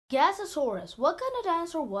Gasosaurus. What kind of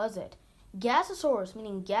dinosaur was it? Gasosaurus,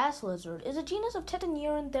 meaning gas lizard, is a genus of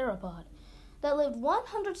tetanurine theropod that lived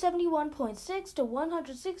 171.6 to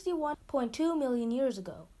 161.2 million years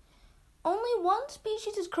ago. Only one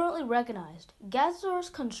species is currently recognized,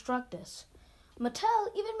 Gasosaurus constructus. Mattel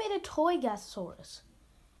even made a toy Gasosaurus.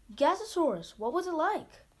 Gasosaurus, what was it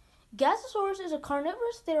like? Gasosaurus is a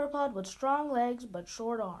carnivorous theropod with strong legs but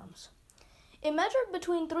short arms. It measured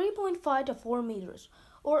between 3.5 to 4 meters,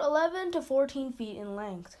 or 11 to 14 feet in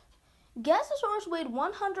length. Gasosaurus weighed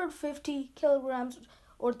 150 kilograms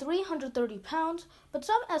or 330 pounds, but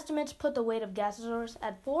some estimates put the weight of Gasosaurus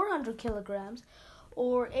at 400 kilograms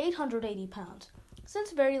or 880 pounds,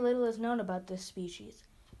 since very little is known about this species.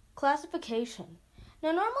 Classification.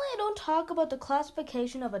 Now, normally I don't talk about the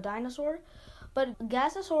classification of a dinosaur, but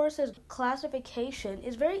Gasosaurus' classification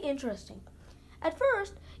is very interesting. At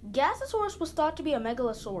first, Gasosaurus was thought to be a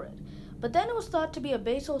megalosaurid, but then it was thought to be a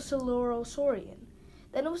basalsaurolosaurian.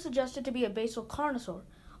 Then it was suggested to be a basal carnosaur,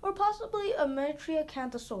 or possibly a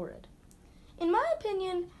metriacanthosaurid. In my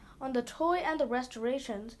opinion, on the toy and the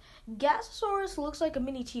restorations, Gasosaurus looks like a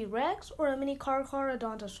mini T-Rex or a mini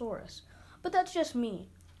Carcharodontosaurus, but that's just me.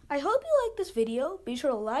 I hope you liked this video. Be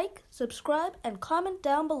sure to like, subscribe, and comment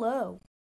down below.